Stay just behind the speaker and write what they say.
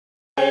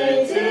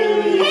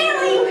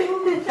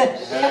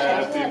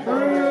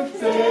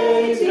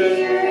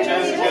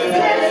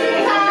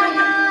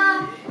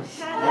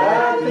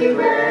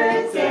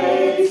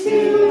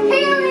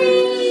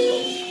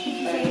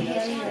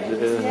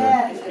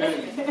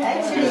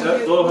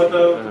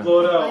blow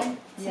it out.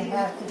 You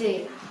have to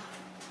do.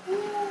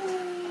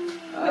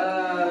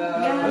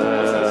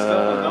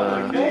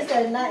 There's a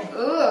knife. Oh,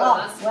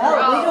 well,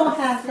 we don't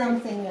have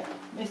something.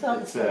 It's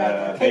like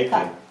a cake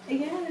cut.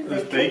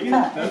 It's bacon?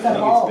 It's a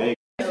bowl.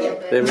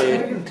 Let me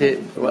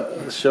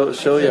show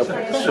your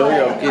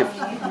gift.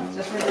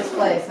 Just for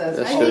display, so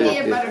Let's show your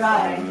gift.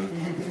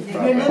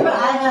 remember,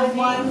 I have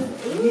one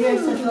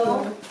years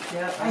ago.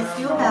 I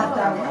still have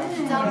that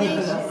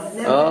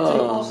one.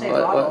 Oh,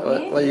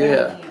 what you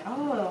have?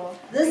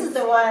 This is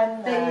the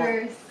one.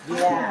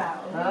 Yeah.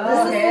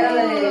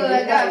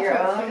 You got your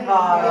own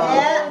bottle.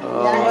 Yeah. I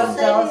was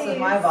jealous of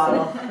my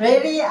bottle.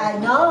 Really, I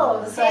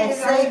know. So I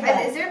say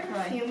that. Is there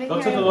perfume in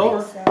Don't here? tip it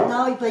over.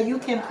 No, but you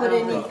can put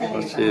anything.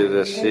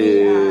 Let's see.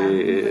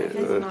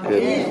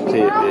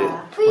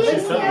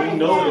 Please. We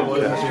know it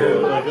wasn't true.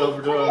 Like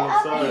overdone on the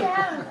side.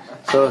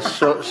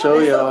 So show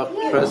your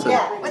present.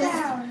 Yeah,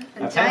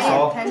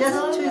 Giant just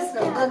pencil. twist a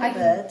little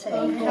bit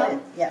and put it.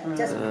 Yeah,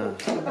 just.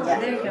 Yeah.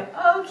 There you go.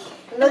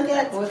 Look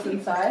at What's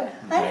inside?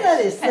 I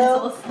thought it's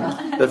so.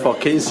 That's for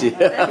Kinsey.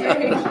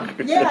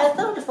 Yeah, I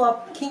thought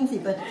for Kinsey,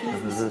 but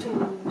Kinsey's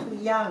too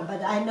young.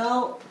 But I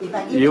know if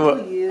I give it to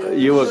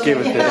you will give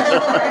it to her.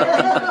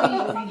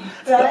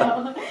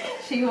 Right?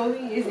 She will be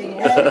using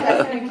it.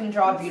 That's how you can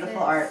draw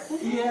beautiful art.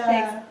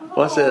 Yeah.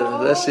 What's it?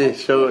 Let's see.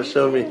 Show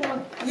me.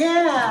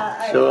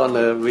 Yeah. Show on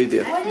the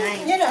video.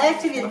 You know,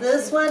 actually,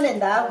 this one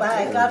and that one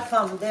I got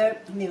from their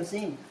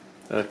museum.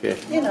 Okay.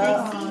 You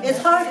know, it's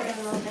hard.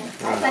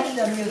 I like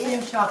the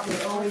museum shop.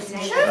 They always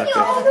make. Shouldn't you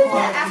open it?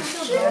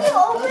 Shouldn't you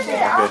open it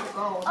up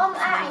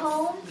at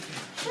home?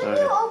 Shouldn't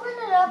you open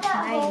it up at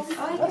home?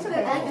 Yeah,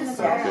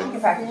 you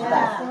can practice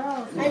that.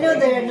 I know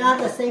they're not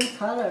the same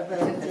color, but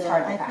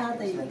I thought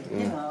they,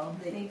 you know,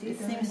 it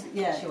seems,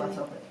 yeah. She wants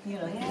to open it. You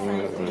know,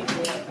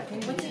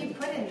 What do you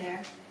put in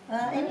there?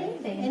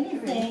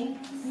 anything,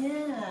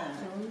 yeah.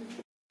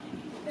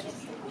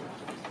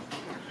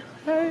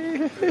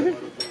 Hey,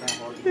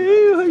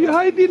 you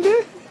hiding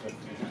there?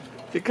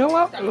 You come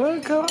up. Come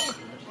up.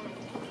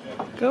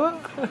 Come up.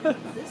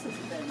 This is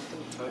fancy.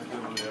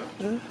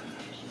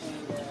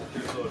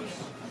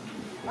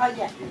 Oh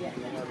yeah.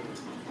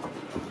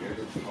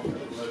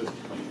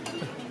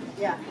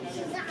 Yeah.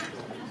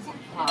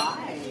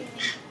 Hi.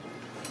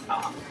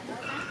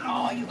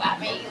 Oh, you got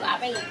me.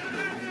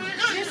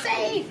 You're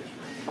safe.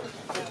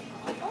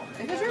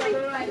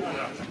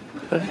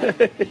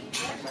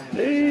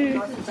 Hey.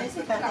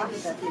 Jessica, thank you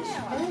for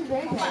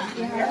that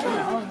dish.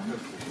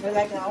 You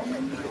like now? You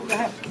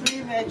have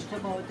 3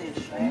 vegetable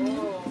dish, right?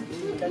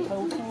 The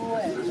tofu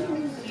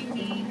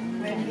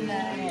and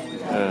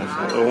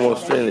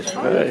Almost finished.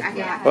 Right.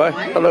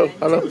 Hello.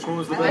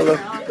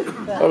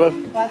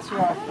 what's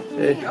your?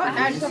 Hey.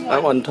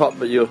 I'm on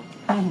top of you.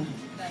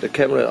 The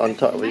camera on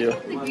top of you.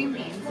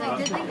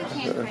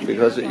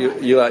 Because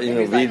you are in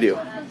a video.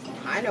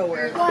 I know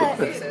where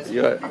this is.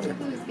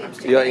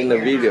 You are in the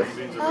video.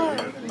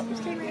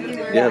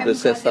 You have to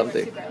say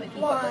something.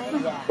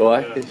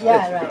 Why?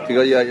 Yeah, right.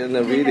 Because you are in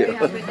the video.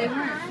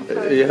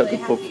 You have to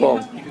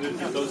perform.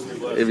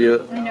 If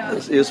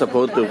you're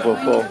supposed to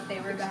perform,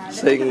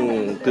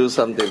 sing, do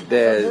something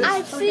there.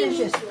 Fish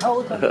is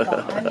totally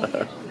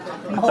gone.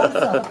 Most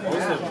of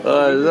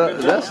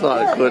them. That's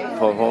not a good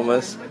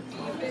performance.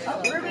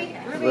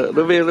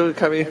 Ruby,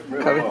 come here.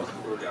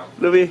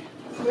 Ruby,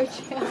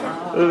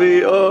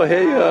 oh,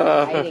 here you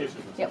are.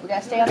 Yeah, we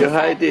gotta stay on You're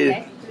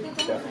hiding.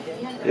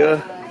 Yeah.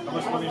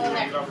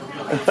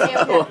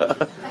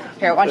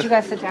 Here, why don't you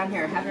guys sit down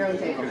here? Have your own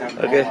table.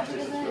 Okay.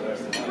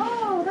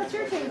 Oh, that's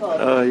your table.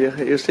 Oh,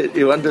 you sit.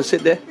 You want to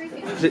sit there?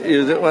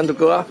 You don't want to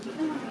go out?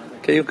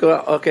 Can you go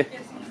out? Okay.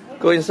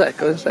 Go inside.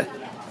 Okay.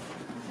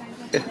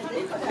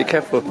 Be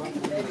careful.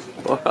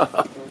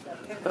 Wow.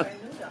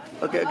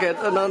 Okay.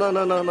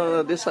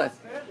 No. This side.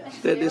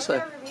 Stay this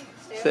side.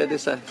 Stay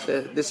this side.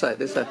 Stay this side.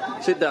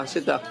 Sit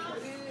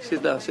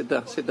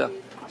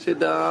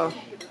down.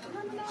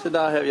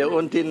 Have your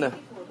own dinner.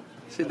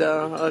 Sit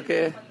down.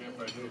 Okay.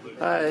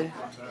 Hi.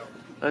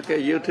 Okay.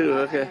 You too.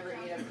 Okay.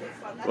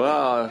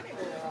 Wow.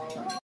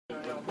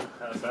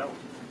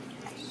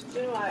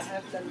 Still, I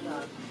have them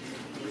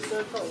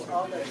circle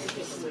all the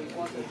dishes we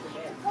wanted to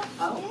make.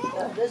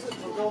 Oh, this is to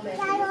go make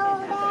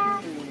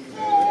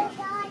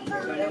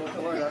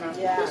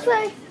Yeah. This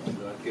way.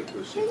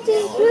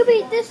 Ruby,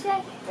 this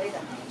way.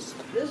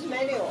 This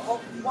menu,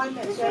 one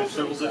is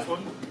Circle this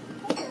one?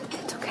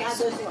 not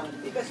this one,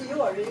 because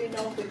you already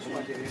know which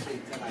one.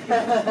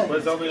 But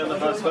it's only on the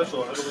hot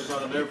special. How come it's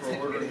not on there for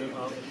ordering it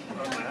on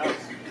my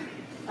house?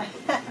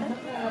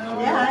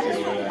 Yeah.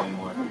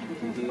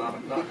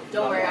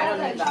 Don't worry, I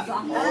don't need that.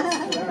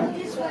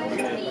 This way.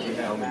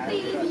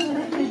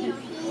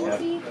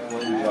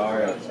 One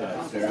jar of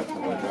syrup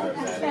and one jar of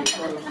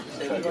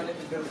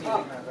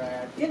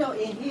You know,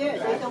 in here,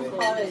 they don't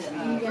call it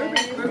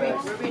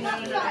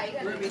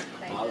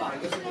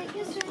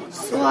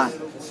Swan.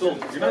 So,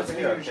 you're not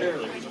sitting in your chair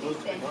like you're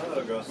supposed to.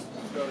 Oh, go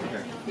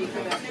here. You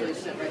can actually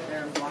sit right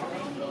there and block it.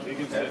 You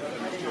can sit.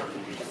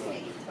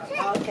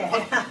 Okay.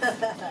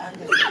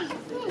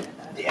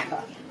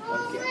 Yeah.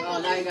 Oh,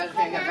 now you guys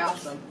can't get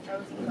past them.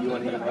 You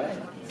want to eat what?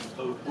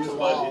 So who's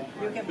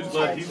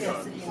glad he's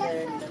gone?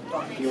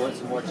 You want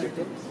some more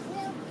chicken?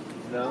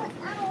 No?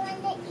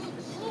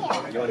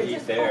 You want to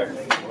eat there?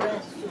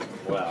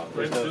 Wow,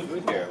 there's no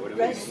food here. What do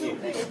we eat?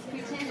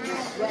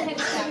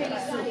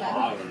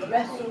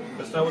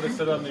 That's not what it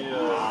said on the menu.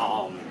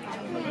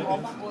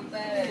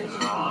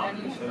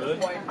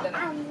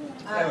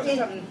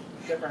 Something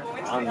different.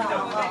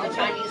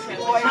 Chinese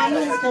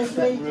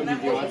translation.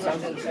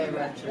 Didn't say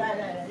red.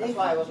 That's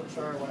why I wasn't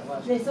sure what it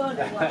was. They saw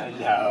the one.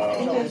 No.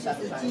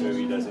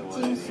 Maybe doesn't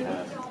want any of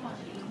that.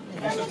 You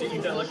supposed to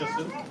eat that like a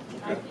soup?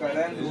 It's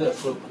like a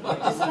soup. But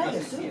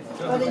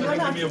Why you're don't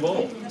not. you give me a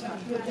bowl?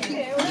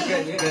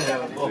 Is it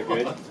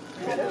good?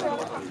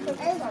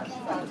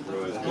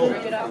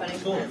 Bring it up, honey.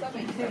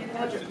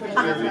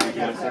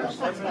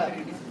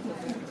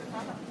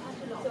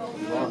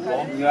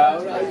 No,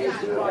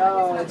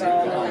 it's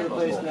all over the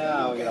place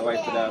now. We gotta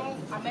wipe it up.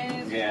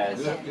 Yes.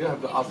 You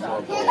have to ask for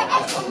a bowl.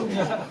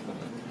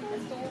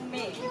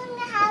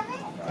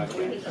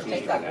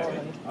 Okay.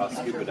 I'll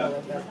scoop it up.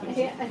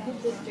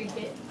 Just drink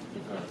it.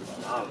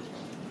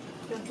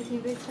 Don't you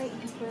very tight.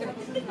 The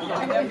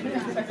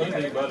funny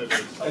thing about it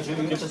is,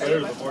 it gets better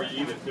the more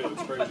you eat it too.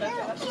 It's crazy.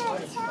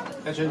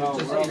 Actually,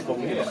 just eat from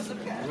here.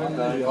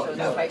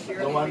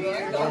 No one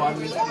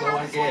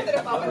get. I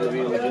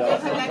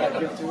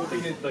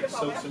think it like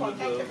soaks into the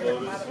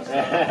lotus.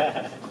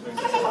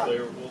 Makes it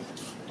flavorful.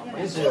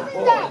 This is a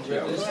bowl.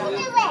 This is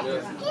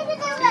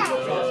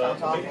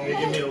They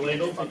give me a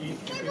ladle to eat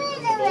from the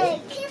bowl.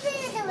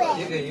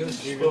 you can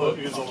use You can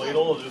use a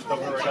ladle and just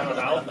dump it right down the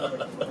mouth.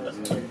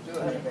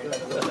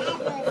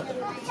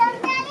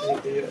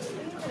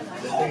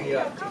 the thing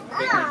here.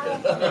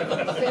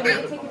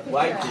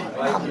 Whitey.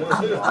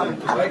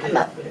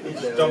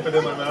 Just dump it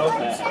in my mouth.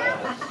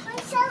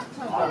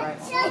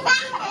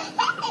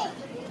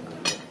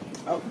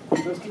 Oh,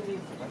 you go, Stevie.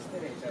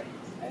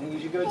 I think you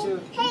should go too.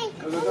 Hey,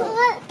 Go.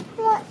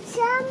 want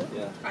some?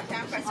 Yeah.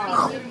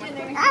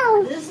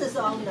 Oh, This is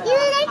on the you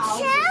like house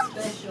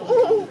some? special.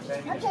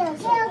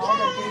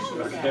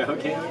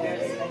 Okay. I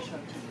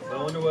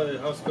wonder why the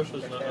house special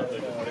is not on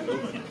the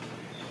movement.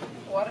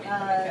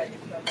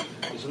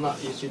 It's not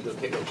easy to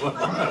take a one.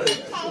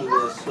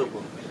 It's soup.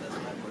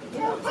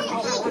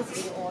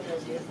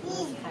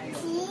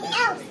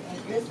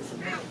 This is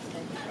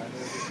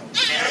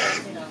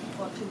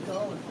for to go.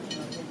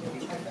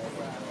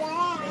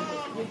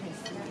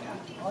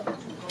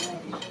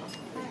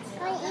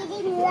 I'm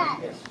eating that.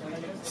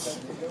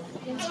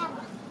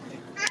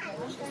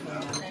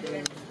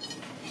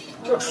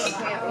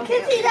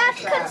 Kizzy,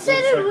 that's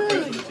considered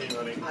rude.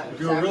 If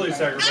you were really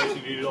sacrificing,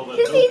 you'd eat all that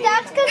Kizzy, dough.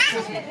 that's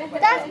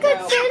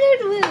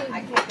considered I rude.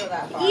 can't go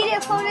that far. Eat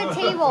it from the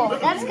table.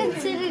 That's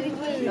considered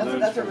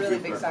rude. That's a really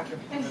big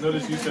sacrifice. I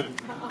noticed you said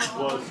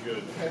was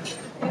good.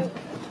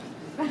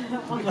 Okay,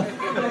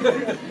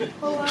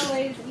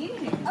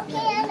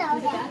 I know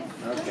that.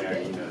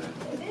 Okay, you know that.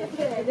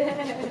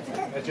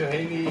 Actually,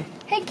 Haley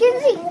Hey,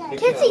 Kizzy,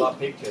 taking a lot of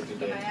pictures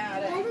today.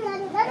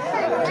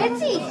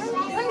 Kizzy,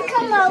 wanna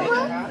come over?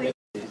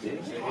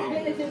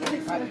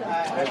 I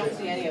don't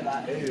see any of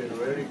that. Hey, you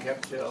really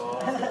capture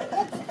all.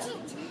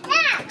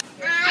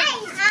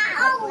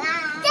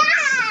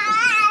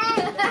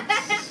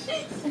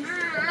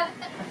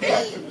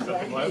 Except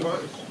the black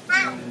part.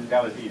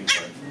 That was the eating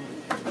part.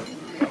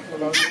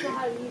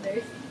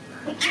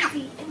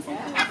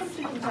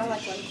 Sound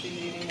like when she's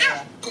eating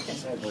chicken.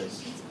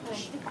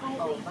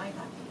 Oh my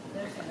God,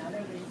 there's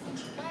another reason.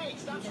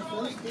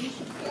 Those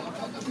dishes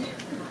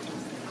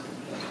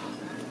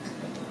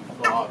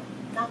God.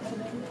 not too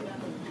many people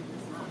eat this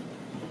now.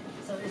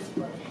 So it's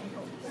for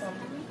people, some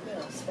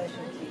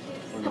specialty.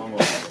 Or normal.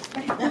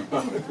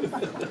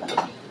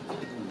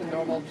 The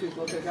normal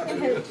people pick up.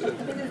 This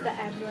is the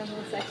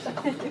abnormal section.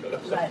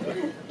 Right.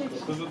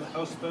 Those are the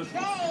house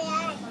specials.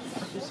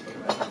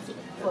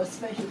 For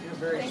special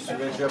very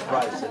Special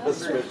price.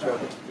 Special.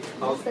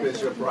 How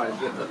special price?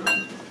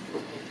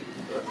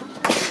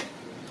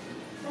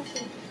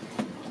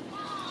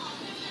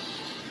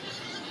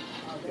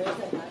 There's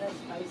another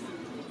spicy,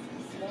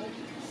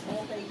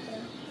 small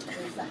bacon.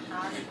 There's a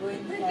hard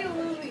green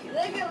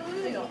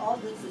pepper. You know, all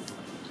this is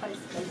quite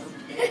spicy.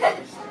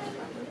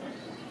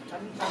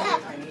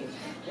 Chinese.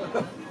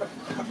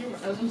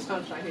 Doesn't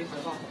sound Chinese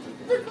at all.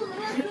 Look.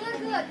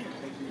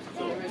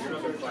 Maybe it's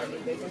for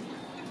Chinese bacon.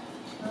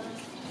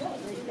 Yeah,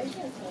 the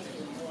bacon is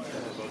mostly more.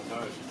 Both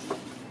sides.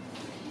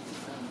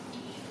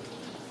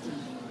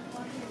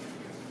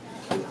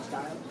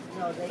 Style.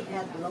 No, they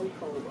add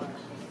local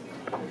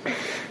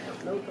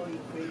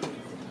ingredients.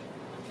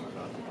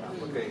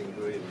 Okay,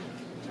 great.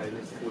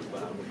 Chinese food,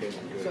 but I'm okay.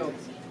 So,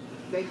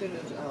 bacon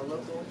is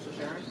local to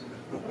Sharon?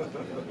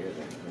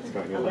 It's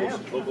going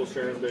good. Local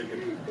Sharon bacon.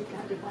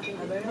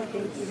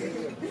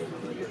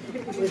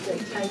 With the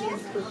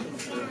Chinese cooking.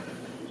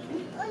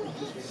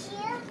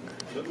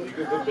 You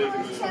can put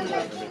bacon in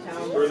anything.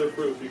 Further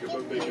proof, you can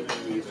put bacon in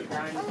anything.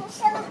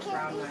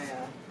 Brown my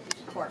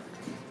pork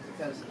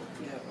because,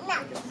 you know,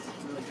 it's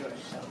really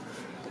Jewish, so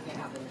we can't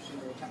have the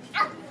machinery touch.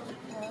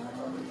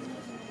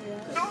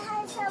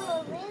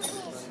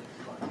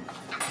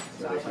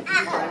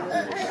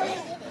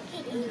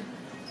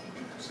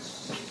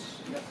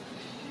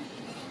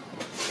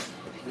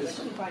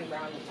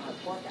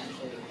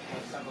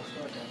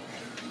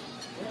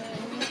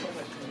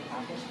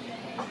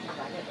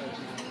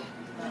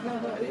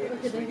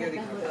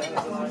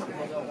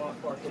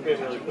 Okay,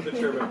 Haley, put the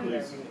chair back,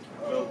 please.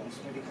 Go.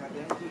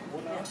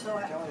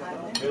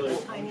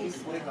 Haley,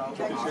 put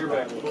the chair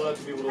back. We'll let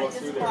the people walk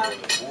through there.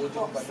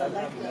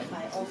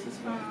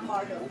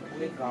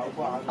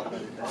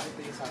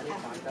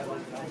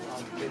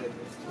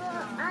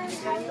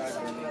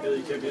 Haley,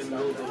 you can't be in the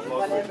middle of those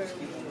walkways.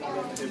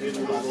 Can't be in the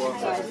middle of the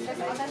walkways.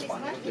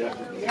 Yeah.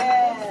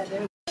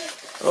 Yeah.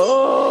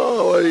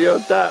 Oh, your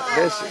dog.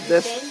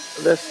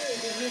 That's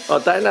a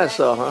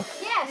dinosaur, huh?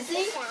 Yeah,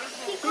 see?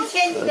 He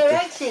changed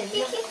direction.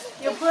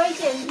 You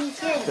push and he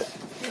changed.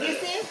 Did you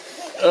see?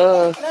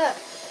 Uh, Look.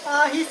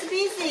 Oh, he's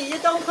busy. You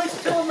don't push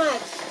too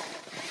much.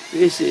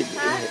 busy.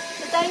 Huh?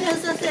 The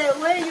dinosaur said,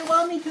 where you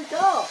want me to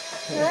go?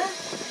 Huh?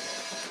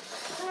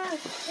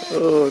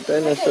 Oh,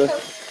 dinosaur.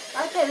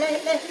 Okay,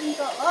 let him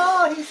go.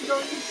 Oh, he's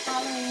going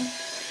coming.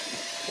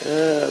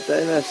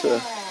 Dinosaur.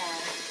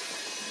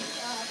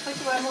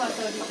 Push one more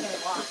so he can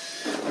walk.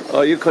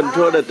 Oh, you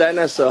control the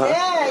dinosaur, huh?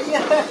 Yeah,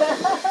 yeah.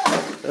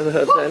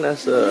 The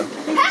dinosaur.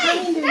 He's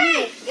coming to you.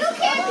 You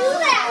can't do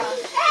that!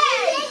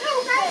 Hey!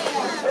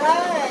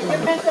 Right, you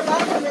press the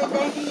button and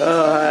then he...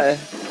 Oh, hi.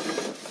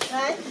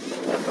 Right?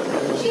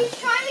 She's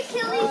trying to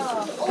kill these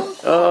old...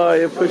 Oh,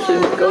 you're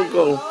pushing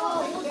Gong.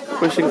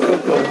 Pushing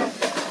Gong.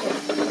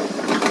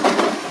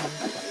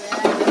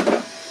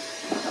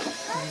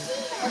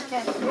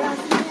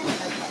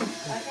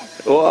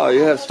 Wow,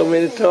 you have so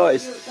many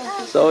toys.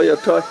 So your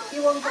toy. He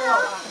won't go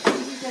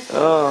away.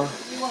 Oh.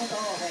 He won't go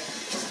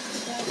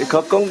away. You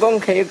call Gong?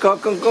 Can you call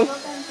Gong? Can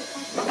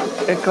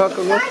you call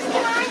Gong? Guys,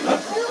 can I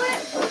do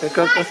it? Can you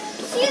call Gong? Guys,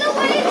 see the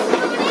way it's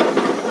moving?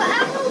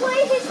 Whatever way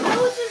his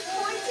nose is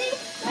pointing,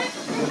 then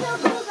he'll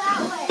go that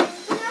way.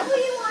 Whenever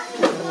you want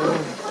him to go,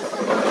 push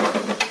the button.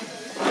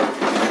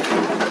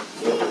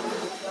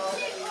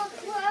 See, look,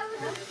 wherever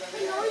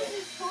the nose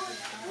is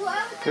pointing,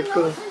 wherever the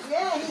nose is...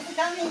 Yeah, he's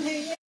coming to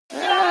you.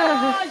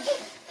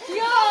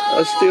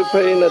 I'm still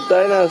playing the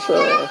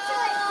dinosaur.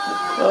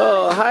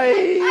 Oh, hi.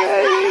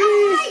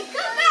 Hey,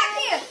 come back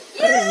here!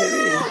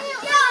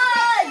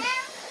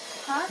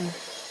 Huh?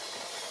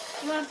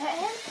 You want to pet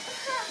him?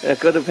 Yeah,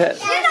 go to pet.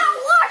 You're not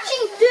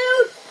watching,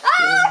 dude! Oh,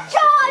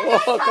 John!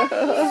 Oh,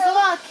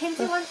 Look,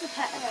 Kinsey wants to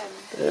pet him.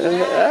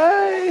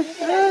 hi.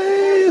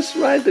 Hi.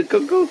 Smile to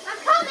Gong. I'm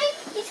coming!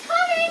 He's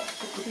coming!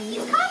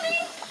 He's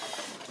coming!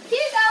 Here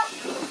you go.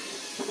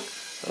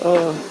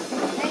 Oh,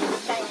 Thanks,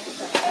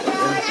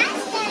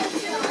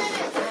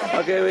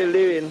 okay, we're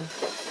leaving.